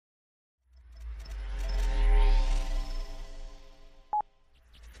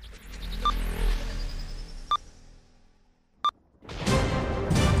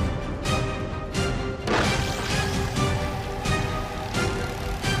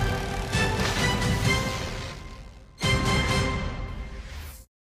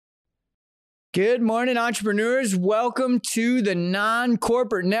Good morning, entrepreneurs. Welcome to the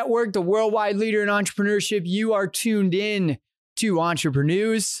Non-Corporate Network, the worldwide leader in entrepreneurship. You are tuned in to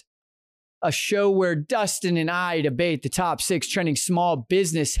Entrepreneurs, a show where Dustin and I debate the top 6 trending small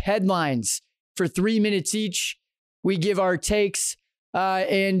business headlines for 3 minutes each. We give our takes.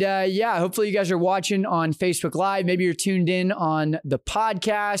 Hopefully you guys are watching on Facebook Live. Maybe you're tuned in on the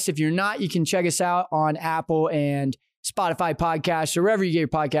podcast. If you're not, you can check us out on Apple and Spotify podcasts or wherever you get your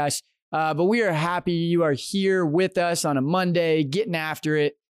podcasts. But we are happy you are here with us on a Monday, getting after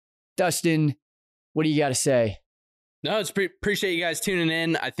it. Dustin, what do you got to say? No, appreciate you guys tuning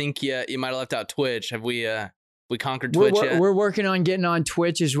in. I think you might have left out Twitch. Have we conquered Twitch yet? We're working on getting on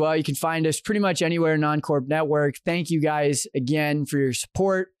Twitch as well. You can find us pretty much anywhere Non-Corp Network. Thank you guys again for your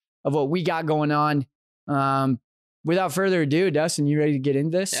support of what we got going on. Without further ado, Dustin, you ready to get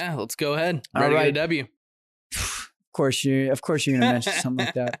into this? Yeah, let's go ahead. Ready to get a W. Of course you're going to mention something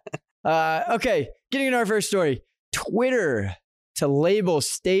like that. Okay, getting into our first story. Twitter to label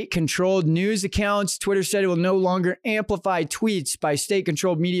state-controlled news accounts. Twitter said it will no longer amplify tweets by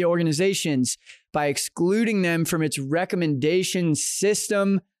state-controlled media organizations by excluding them from its recommendation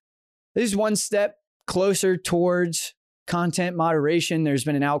system. This is one step closer towards content moderation. There's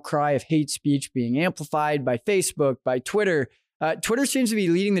been an outcry of hate speech being amplified by Facebook, by Twitter. Twitter seems to be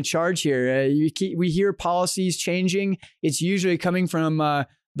leading the charge here. We hear policies changing. It's usually coming from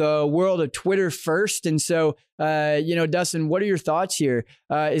the world of Twitter first. And so, Dustin, what are your thoughts here?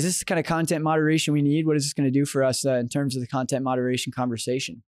 Is this the kind of content moderation we need? What is this going to do for us in terms of the content moderation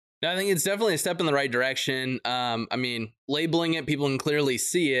conversation? No, I think it's definitely a step in the right direction. Labeling it, people can clearly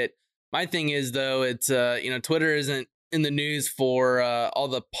see it. My thing is, though, it's, Twitter isn't in the news for all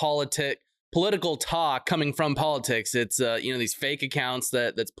the political talk coming from politics. It's, these fake accounts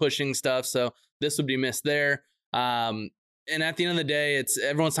that's pushing stuff. So this would be missed there. And at the end of the day, it's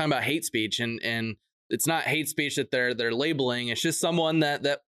everyone's talking about hate speech, and it's not hate speech that they're labeling. It's just someone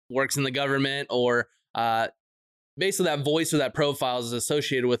that works in the government or basically that voice or that profile is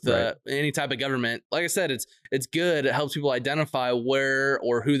associated with any type of government. Like I said, it's good. It helps people identify where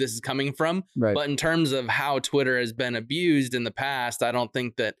or who this is coming from. Right. But in terms of how Twitter has been abused in the past, I don't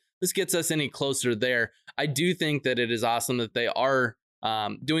think that this gets us any closer there. I do think that it is awesome that they are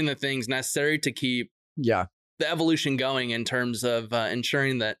doing the things necessary to keep the evolution going in terms of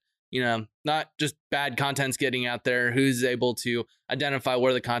ensuring that, not just bad content's getting out there, who's able to identify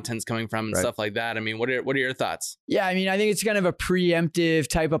where the content's coming from and stuff like that. I mean, what are your thoughts? Yeah, I think it's kind of a preemptive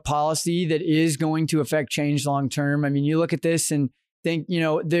type of policy that is going to affect change long term. I mean, you look at this and think,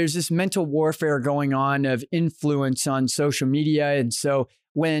 there's this mental warfare going on of influence on social media. And so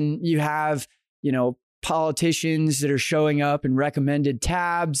when you have, politicians that are showing up in recommended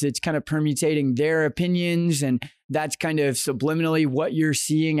tabs, it's kind of permutating their opinions, and that's kind of subliminally what you're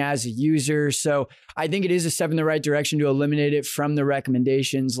seeing as a user. So I think it is a step in the right direction to eliminate it from the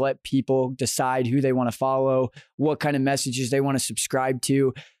recommendations, let people decide who they want to follow, what kind of messages they want to subscribe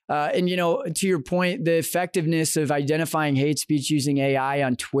to. To your point, the effectiveness of identifying hate speech using AI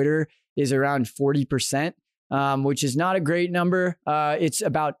on Twitter is around 40%. Which is not a great number. It's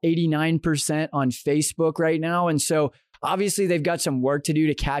about 89% on Facebook right now. And so obviously they've got some work to do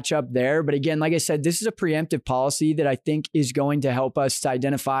to catch up there. But again, like I said, this is a preemptive policy that I think is going to help us to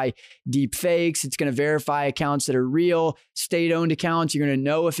identify deep fakes. It's going to verify accounts that are real, state-owned accounts. You're going to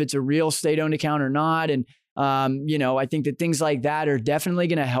know if it's a real state-owned account or not. And, I think that things like that are definitely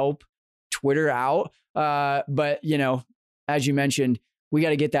going to help Twitter out. But as you mentioned, we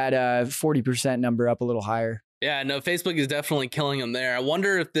got to get that 40% number up a little higher. Yeah, no, Facebook is definitely killing them there. I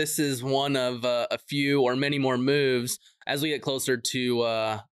wonder if this is one of a few or many more moves as we get closer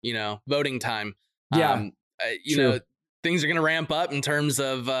to, voting time. Yeah, things are going to ramp up in terms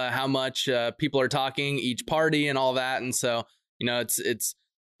of how much people are talking, each party and all that. And so,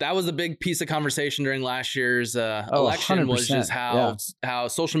 that was a big piece of conversation during last year's election, was just how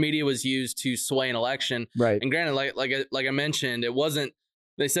social media was used to sway an election. Right. And granted, like I mentioned, it wasn't.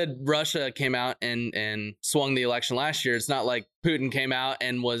 They said Russia came out and swung the election last year. It's not like Putin came out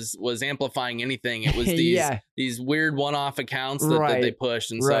and was amplifying anything. It was these weird one-off accounts that they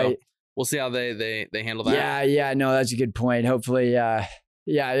pushed. And so we'll see how they handle that. Yeah. No, that's a good point. Hopefully,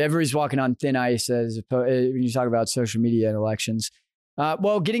 everybody's walking on thin ice when you talk about social media and elections.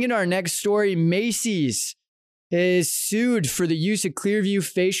 Getting into our next story, Macy's is sued for the use of Clearview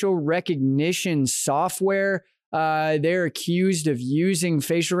facial recognition software. They're accused of using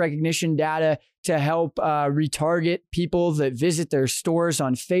facial recognition data to help retarget people that visit their stores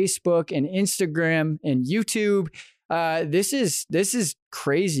on Facebook and Instagram and YouTube. This is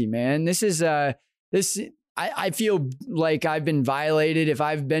crazy, man. I I feel like I've been violated. If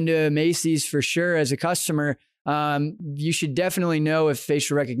I've been to Macy's for sure as a customer, you should definitely know if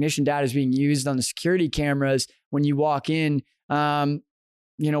facial recognition data is being used on the security cameras when you walk in.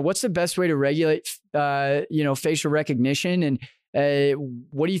 What's the best way to regulate, facial recognition? And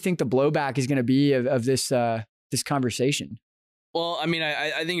what do you think the blowback is going to be of this conversation? Well, I mean,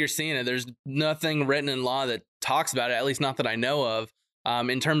 I think you're seeing it. There's nothing written in law that talks about it, at least not that I know of,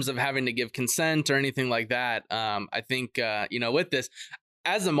 in terms of having to give consent or anything like that. I think, with this,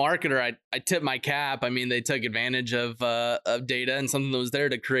 as a marketer, I tip my cap. I mean, they took advantage of data and something that was there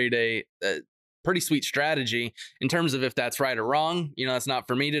to create a pretty sweet strategy. In terms of if that's right or wrong, that's not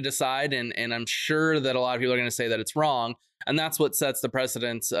for me to decide. And I'm sure that a lot of people are going to say that it's wrong. And that's what sets the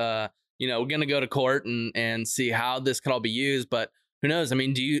precedence. We're going to go to court and see how this could all be used. But who knows? I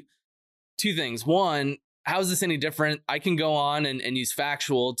mean, two things. One, how is this any different? I can go on and use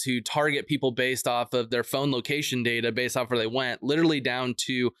Factual to target people based off of their phone location data, based off where they went, literally down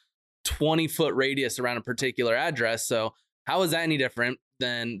to 20-foot radius around a particular address. So how is that any different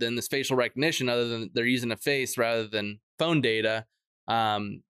than this facial recognition, other than they're using a face rather than phone data?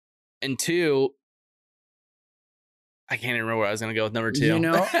 And two, I can't even remember where I was going to go with number two,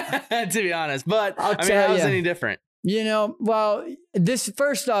 to be honest. But how is it any different? Well,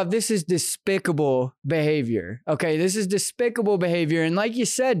 first off, this is despicable behavior. Okay, this is despicable behavior. And like you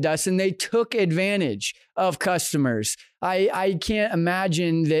said, Dustin, they took advantage of customers. I can't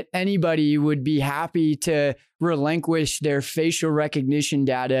imagine that anybody would be happy to relinquish their facial recognition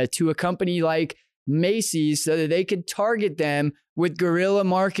data to a company like Macy's so that they could target them with guerrilla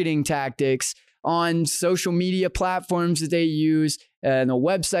marketing tactics on social media platforms that they use and the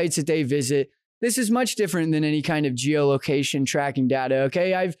websites that they visit. This is much different than any kind of geolocation tracking data.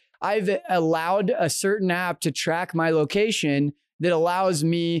 Okay, I've allowed a certain app to track my location that allows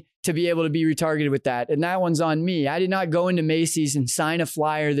me to be able to be retargeted with that. And that one's on me. I did not go into Macy's and sign a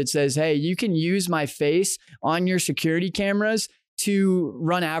flyer that says, hey, you can use my face on your security cameras to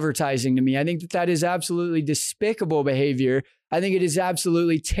run advertising to me. I think that is absolutely despicable behavior. I think it is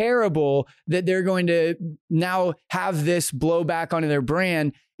absolutely terrible that they're going to now have this blowback onto their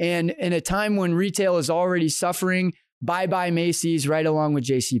brand. And in a time when retail is already suffering, bye-bye Macy's right along with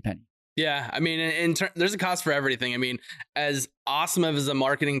JCPenney. Yeah, I mean, there's a cost for everything. I mean, as awesome as a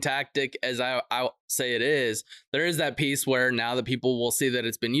marketing tactic as I'll say it is, there is that piece where now that people will see that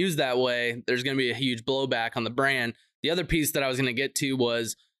it's been used that way, there's going to be a huge blowback on the brand. The other piece that I was going to get to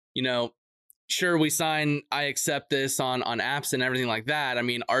was, sure, we sign, I accept this on apps and everything like that. I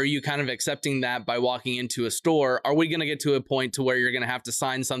mean, are you kind of accepting that by walking into a store? Are we going to get to a point to where you're going to have to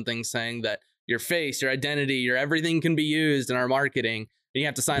sign something saying that your face, your identity, your everything can be used in our marketing? And you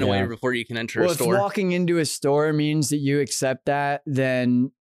have to sign a waiver before you can enter a store. If walking into a store means that you accept that,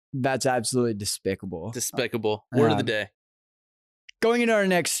 then that's absolutely despicable. Despicable. Word of the day. Going into our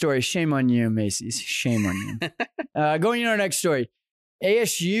next story. Shame on you, Macy's. Shame on you. Going into our next story.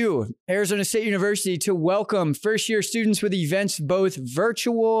 ASU, Arizona State University, to welcome first-year students with events both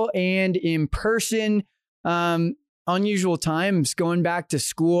virtual and in person. Unusual times going back to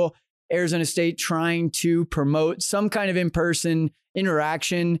school. Arizona State trying to promote some kind of in-person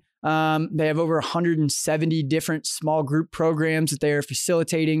interaction. They have over 170 different small group programs that they are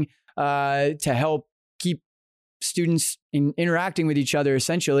facilitating to help keep students interacting with each other,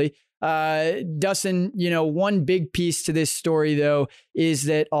 essentially. Dustin, one big piece to this story, though, is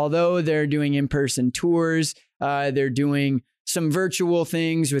that although they're doing in-person tours, they're doing some virtual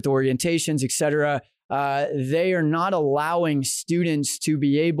things with orientations, etc., they are not allowing students to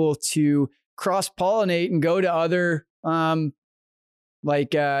be able to cross-pollinate and go to other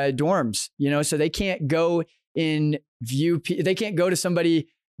dorms, so they can't go they can't go to somebody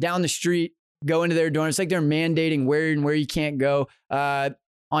down the street, go into their dorm. It's like they're mandating where you can't go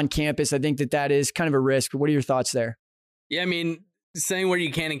on campus. I think that is kind of a risk. But what are your thoughts there? Yeah, I mean, saying where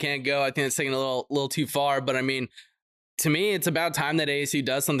you can and can't go, I think it's taking a little too far. But I mean, to me, it's about time that ASU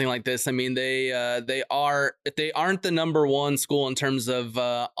does something like this. I mean, they are, if they aren't the number one school in terms of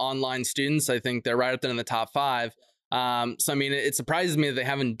online students, I think they're right up there in the top 5. So, I mean, it surprises me that they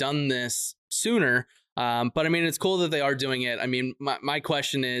haven't done this sooner. But I mean, it's cool that they are doing it. I mean, my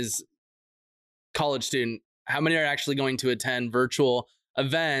question is, college student, how many are actually going to attend virtual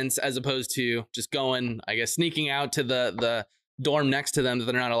events as opposed to just going, I guess, sneaking out to the dorm next to them that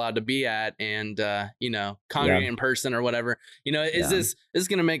they're not allowed to be at and, congregate in person or whatever. Is this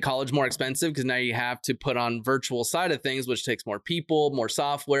going to make college more expensive? Because now you have to put on virtual side of things, which takes more people, more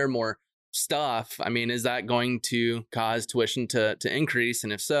software, more stuff. I mean, is that going to cause tuition to increase?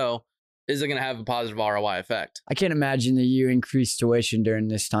 And if so, is it going to have a positive ROI effect? I can't imagine that you increase tuition during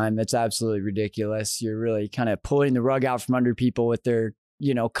this time. That's absolutely ridiculous. You're really kind of pulling the rug out from under people with their,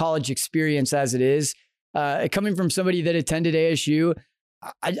 college experience as it is. Coming from somebody that attended ASU,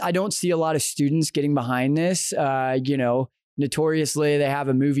 I don't see a lot of students getting behind this. Notoriously, they have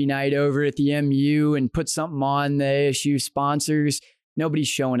a movie night over at the MU and put something on the ASU sponsors. Nobody's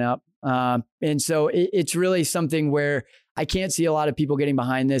showing up. And so it's really something where I can't see a lot of people getting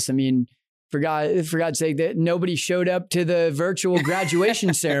behind this. I mean, for God's sake, that nobody showed up to the virtual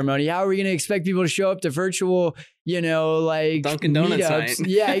graduation ceremony. How are we going to expect people to show up to virtual, like Dunkin' Donuts meetups? night?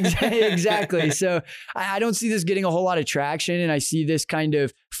 Yeah, exactly. So I don't see this getting a whole lot of traction, and I see this kind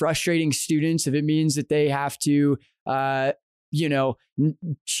of frustrating students if it means that they have to,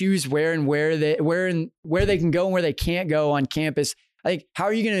 choose where they can go and where they can't go on campus. I think, how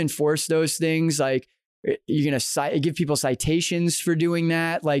are you going to enforce those things? Like, you're going to give people citations for doing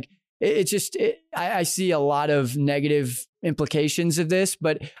that? Like, I see a lot of negative implications of this,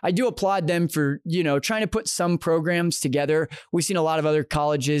 but I do applaud them for, trying to put some programs together. We've seen a lot of other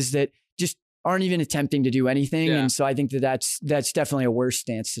colleges that just aren't even attempting to do anything. Yeah. And so I think that's definitely a worse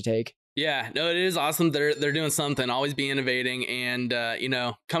stance to take. Yeah, no, it is awesome. They're doing something, always be innovating. And,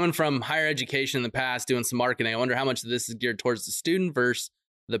 coming from higher education in the past, doing some marketing, I wonder how much of this is geared towards the student versus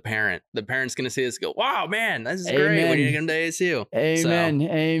the parent. The parent's going to see this, go, wow, man, this is Amen. Great when you're going to ASU. Amen.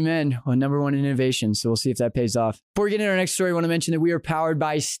 Amen. Well, number one in innovation. So we'll see if that pays off. Before we get into our next story, I want to mention that we are powered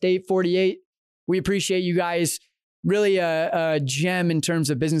by State 48. We appreciate you guys. Really a gem in terms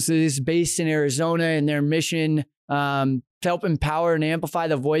of businesses based in Arizona and their mission to help empower and amplify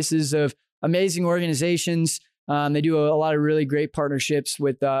the voices of amazing organizations. They do a lot of really great partnerships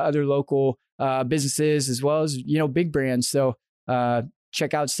with other local businesses as well as, big brands. So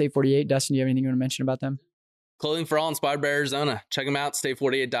check out State 48. Dustin, do you have anything you want to mention about them? Clothing for all, inspired by Arizona. Check them out,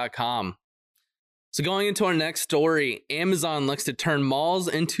 state48.com. So going into our next story, Amazon looks to turn malls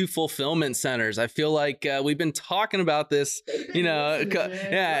into fulfillment centers. I feel like we've been talking about this, We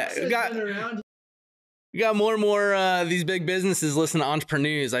got more and more these big businesses listen to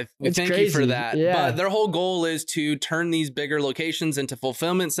entrepreneurs. We thank you for that. Yeah. But their whole goal is to turn these bigger locations into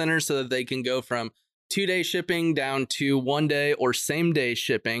fulfillment centers so that they can go from 2-day shipping down to 1-day or same-day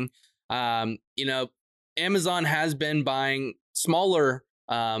shipping. Amazon has been buying smaller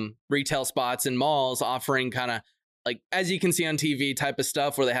retail spots in malls, offering kind of like, as you can see on TV type of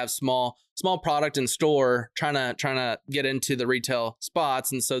stuff where they have small product in store, trying to get into the retail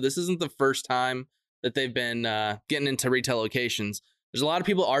spots. And so this isn't the first time that they've been getting into retail locations. There's a lot of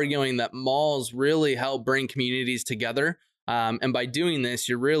people arguing that malls really help bring communities together. And by doing this,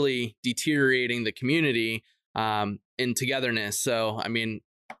 you're really deteriorating the community in togetherness. So, I mean,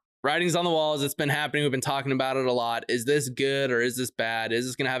 writing's on the walls. It's been happening. We've been talking about it a lot. Is this good or is this bad? Is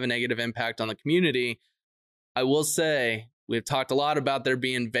this going to have a negative impact on the community? I will say we've talked a lot about there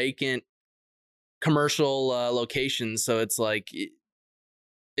being vacant commercial locations. So it's like,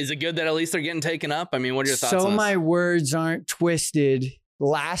 is it good that at least they're getting taken up? I mean, what are your thoughts on this? So my words aren't twisted.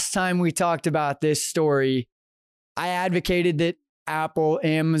 Last time we talked about this story, I advocated that Apple,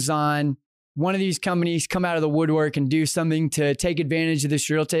 Amazon, one of these companies come out of the woodwork and do something to take advantage of this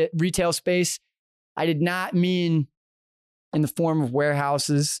retail space. I did not mean in the form of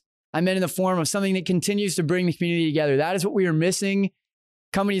warehouses. I meant in the form of something that continues to bring the community together. That is what we are missing.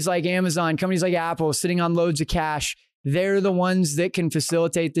 Companies like Amazon, companies like Apple, sitting on loads of cash, they're the ones that can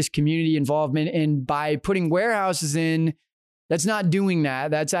facilitate this community involvement. And by putting warehouses in, that's not doing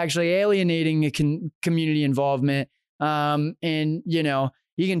that. That's actually alienating the community involvement.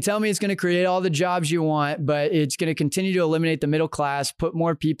 You can tell me it's going to create all the jobs you want, but it's going to continue to eliminate the middle class, put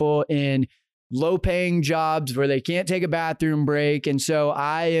more people in low-paying jobs where they can't take a bathroom break. And so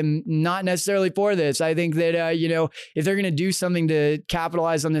I am not necessarily for this. I think that, if they're going to do something to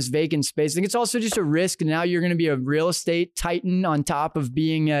capitalize on this vacant space, I think it's also just a risk. Now you're going to be a real estate titan on top of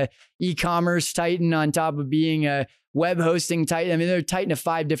being a e-commerce titan, on top of being a web hosting titan. I mean, they're titan of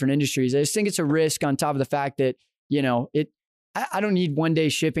 5 different industries. I just think it's a risk on top of the fact that, I don't need 1-day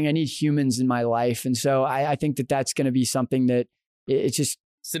shipping. I need humans in my life. And so I think that that's going to be something that it's just.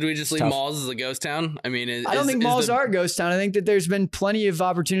 So do we just leave malls as a ghost town? I mean, I don't think malls are a ghost town. I think that there's been plenty of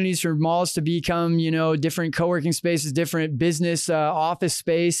opportunities for malls to become, different co-working spaces, different business office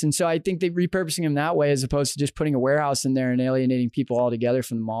space. And so I think they're repurposing them that way as opposed to just putting a warehouse in there and alienating people altogether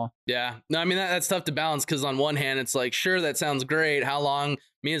from the mall. Yeah. No, I mean, that's tough to balance because on one hand, it's like, sure, that sounds great. How long,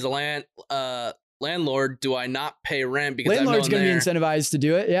 me as a landlord, do I not pay rent? Because landlord's going to be incentivized to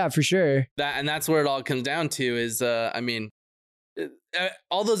do it. Yeah, for sure. That's where it all comes down to is,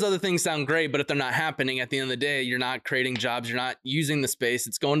 all those other things sound great, but if they're not happening at the end of the day, you're not creating jobs, you're not using the space,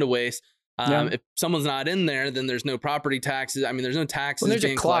 it's going to waste. If someone's not in there, then there's no property taxes. I mean, there's no taxes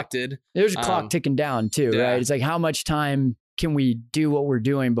being collected. There's a clock ticking down too, right? It's like, how much time can we do what we're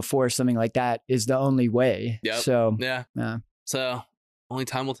doing before something like that is the only way? Yep. So So only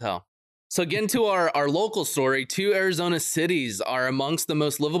time will tell. So getting to our local story, 2 Arizona cities are amongst the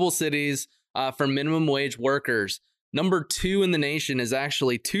most livable cities for minimum wage workers. Number 2 in the nation is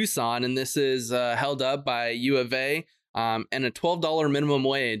actually Tucson, and this is held up by U of A, and a $12 minimum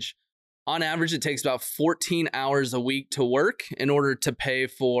wage. On average, it takes about 14 hours a week to work in order to pay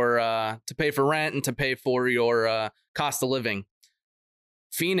for rent and to pay for your cost of living.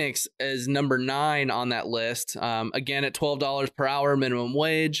 Phoenix is number 9 on that list. Again, at $12 per hour minimum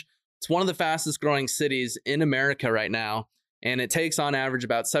wage. It's one of the fastest growing cities in America right now. And it takes on average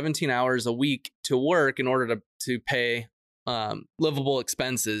about 17 hours a week to work in order to pay livable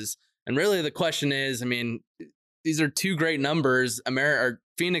expenses. And really the question is, I mean, these are 2 great numbers.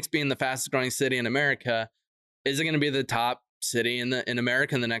 Phoenix being the fastest growing city in America, is it going to be the top city in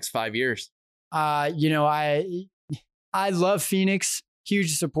America in the next 5 years? You know, I love Phoenix,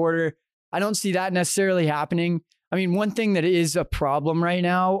 huge supporter. I don't see that necessarily happening. I mean, one thing that is a problem right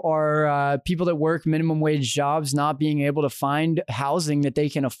now are people that work minimum wage jobs not being able to find housing that they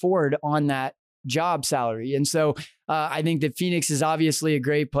can afford on that job salary. And so I think that Phoenix is obviously a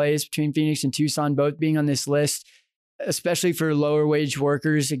great place, between Phoenix and Tucson, both being on this list, especially for lower wage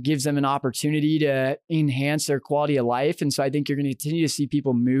workers. It gives them an opportunity to enhance their quality of life. And so I think you're going to continue to see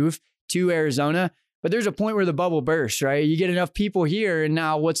people move to Arizona. But there's a point where the bubble bursts, right? You get enough people here, and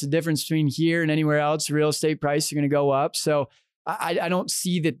now what's the difference between here and anywhere else? Real estate prices are going to go up. So I don't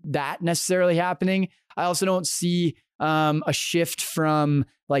see that necessarily happening. I also don't see a shift from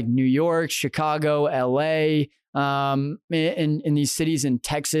like New York, Chicago, LA, in these cities in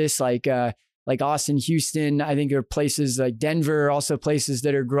Texas, like Austin, Houston. I think there are places like Denver, also places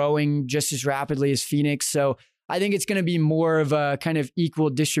that are growing just as rapidly as Phoenix. So I think it's going to be more of a kind of equal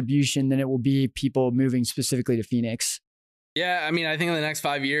distribution than it will be people moving specifically to Phoenix. Yeah, I mean, I think in the next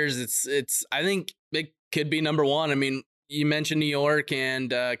 5 years, I think it could be number 1. I mean, you mentioned New York and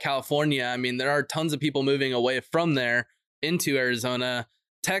California. I mean, there are tons of people moving away from there into Arizona.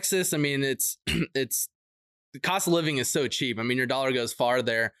 Texas, I mean, it's the cost of living is so cheap. I mean, your dollar goes far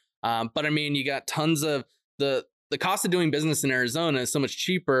there. But I mean, you got tons of the cost of doing business in Arizona is so much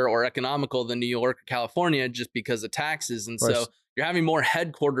cheaper or economical than New York or California just because of taxes. And so you're having more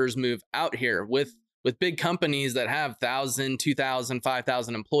headquarters move out here with big companies that have 1,000, 2,000,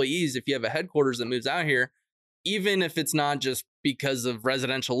 5,000 employees. If you have a headquarters that moves out here, even if it's not just because of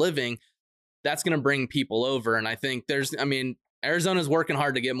residential living, that's going to bring people over. And I think Arizona's working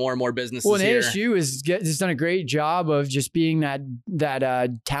hard to get more and more businesses here. ASU has done a great job of just being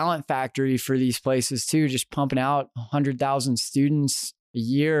that talent factory for these places too, just pumping out 100,000 students a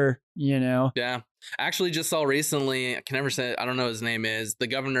year, you know? Yeah. Actually just saw recently, I can never say, I don't know what his name is, the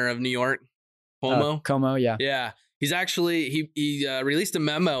governor of New York, Cuomo. Cuomo, yeah. Yeah. He's actually, he released a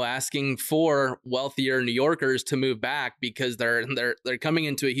memo asking for wealthier New Yorkers to move back because they're coming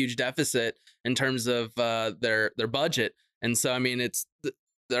into a huge deficit in terms of their budget. And so, I mean, it's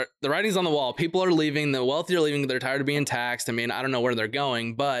the writing's on the wall. People are leaving. The wealthy are leaving. They're tired of being taxed. I mean, I don't know where they're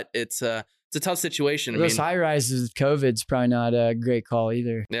going, but it's a tough situation. Those high rises with COVID's probably not a great call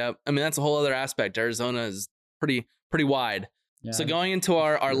either. Yeah, I mean, that's a whole other aspect. Arizona is pretty wide. Yeah. So going into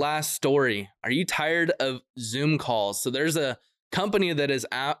our last story, are you tired of Zoom calls? So there's a company that is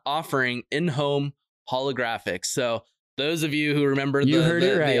offering in-home holographics. So those of you who remember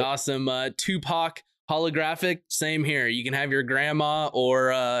the awesome Tupac holographic, same here. You can have your grandma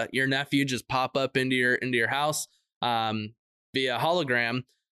or your nephew just pop up into your house via hologram.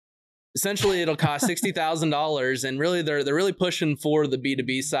 Essentially, it'll cost $60,000, and really they're really pushing for the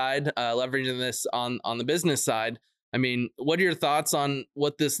B2B side, leveraging this on the business side. I mean, what are your thoughts on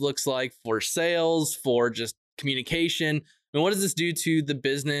what this looks like for sales, for just communication? I mean, what does this do to the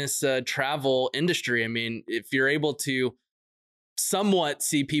business travel industry? I mean, if you're able to somewhat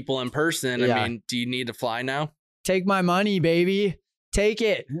see people in person, I mean, do you need to fly now? Take my money, baby. Take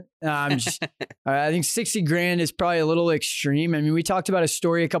it. I think 60 grand is probably a little extreme. I mean, we talked about a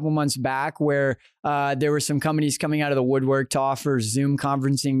story a couple months back where there were some companies coming out of the woodwork to offer Zoom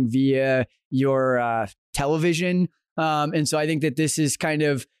conferencing via your television. And so I think that this is kind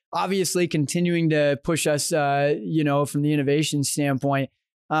of obviously continuing to push us, from the innovation standpoint.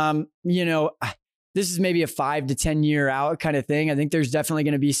 This is maybe a 5 to 10 year out kind of thing. I think there's definitely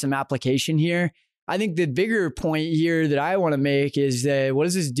going to be some application here. I think the bigger point here that I want to make is that what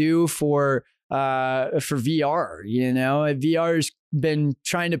does this do for VR? You know, VR has been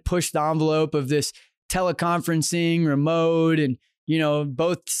trying to push the envelope of this teleconferencing, remote, and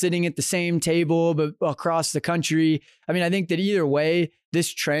both sitting at the same table, but across the country. I mean, I think that either way,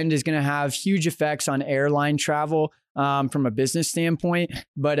 this trend is going to have huge effects on airline travel from a business standpoint.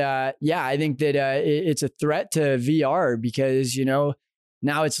 But I think that it's a threat to VR because,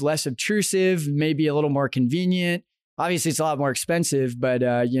 now it's less obtrusive, maybe a little more convenient. Obviously, it's a lot more expensive, but,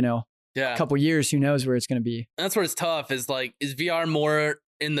 a couple years, who knows where it's going to be. And that's where it's tough is VR more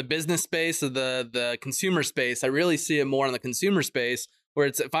in the business space or the consumer space? I really see it more in the consumer space where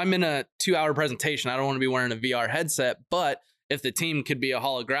it's if I'm in a 2-hour presentation, I don't want to be wearing a VR headset, but if the team could be a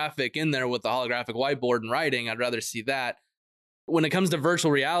holographic in there with a holographic whiteboard and writing, I'd rather see that. When it comes to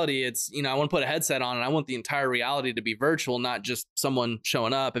virtual reality, it's, I want to put a headset on and I want the entire reality to be virtual, not just someone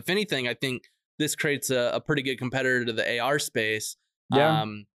showing up. If anything, I think this creates a pretty good competitor to the AR space. Yeah.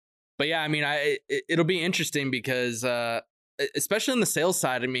 But yeah, I mean, it'll be interesting because, especially on the sales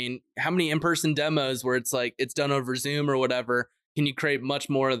side, I mean, how many in-person demos where it's like it's done over Zoom or whatever, can you create much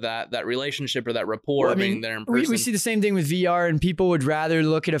more of that relationship or that rapport being there in person? We see the same thing with VR, and people would rather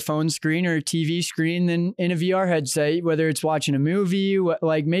look at a phone screen or a TV screen than in a VR headset, whether it's watching a movie,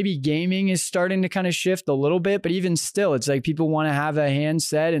 like maybe gaming is starting to kind of shift a little bit, but even still, it's like people want to have a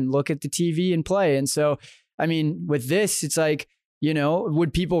handset and look at the TV and play. And so, I mean, with this, it's like,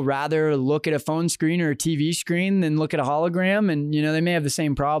 would people rather look at a phone screen or a TV screen than look at a hologram? And, they may have the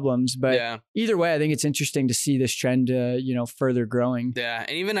same problems, but either way, I think it's interesting to see this trend, further growing. Yeah.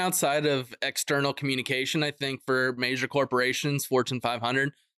 And even outside of external communication, I think for major corporations, Fortune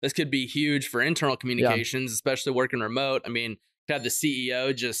 500, this could be huge for internal communications, especially working remote. I mean, you have the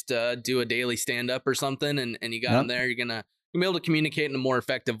CEO just do a daily stand up or something and you got them there, you're going to be able to communicate in a more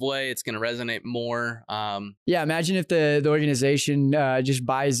effective way. It's going to resonate more. Imagine if the organization just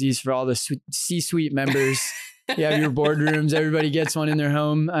buys these for all the C-suite members. You have your boardrooms, everybody gets one in their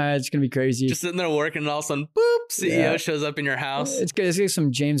home. It's going to be crazy. Just sitting there working and all of a sudden, boop, CEO shows up in your house. It's good. It's like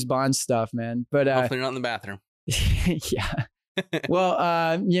some James Bond stuff, man. But hopefully you're not in the bathroom. Yeah. Well,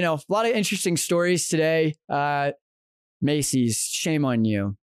 a lot of interesting stories today. Macy's, shame on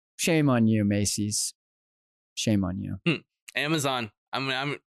you. Shame on you, Macy's. Shame on you. Amazon.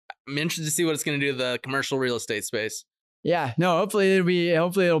 I'm interested to see what it's going to do to the commercial real estate space. Yeah, no, hopefully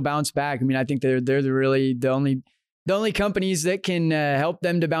it'll bounce back. I mean, I think they're the only companies that can help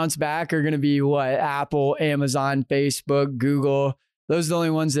them to bounce back are going to be Apple, Amazon, Facebook, Google. Those are the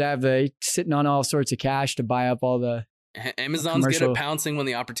only ones that have sitting on all sorts of cash to buy up all the Amazon's good at pouncing when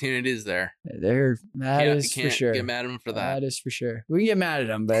the opportunity is there. That is for sure. Get mad at them for that. That is for sure. We can get mad at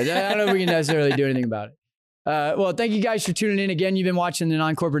them, but I don't know if we can necessarily do anything about it. Well, thank you guys for tuning in again. You've been watching the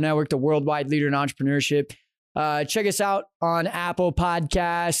Non-Corporate Network, the worldwide leader in entrepreneurship. Check us out on Apple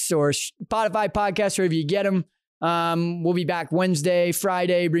Podcasts or Spotify Podcasts, wherever you get them. We'll be back Wednesday,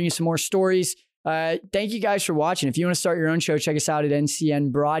 Friday, bringing some more stories. Thank you guys for watching. If you want to start your own show, check us out at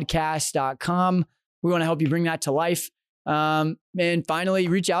ncnbroadcast.com. We want to help you bring that to life. And finally,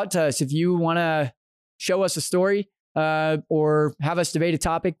 reach out to us if you want to show us a story or have us debate a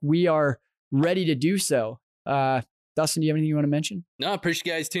topic. We are ready to do so. Dustin, do you have anything you want to mention? No, I appreciate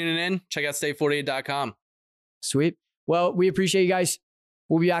you guys tuning in. Check out stay48.com. Sweet. Well, we appreciate you guys.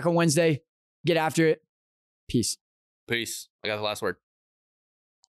 We'll be back on Wednesday. Get after it. Peace. Peace. I got the last word.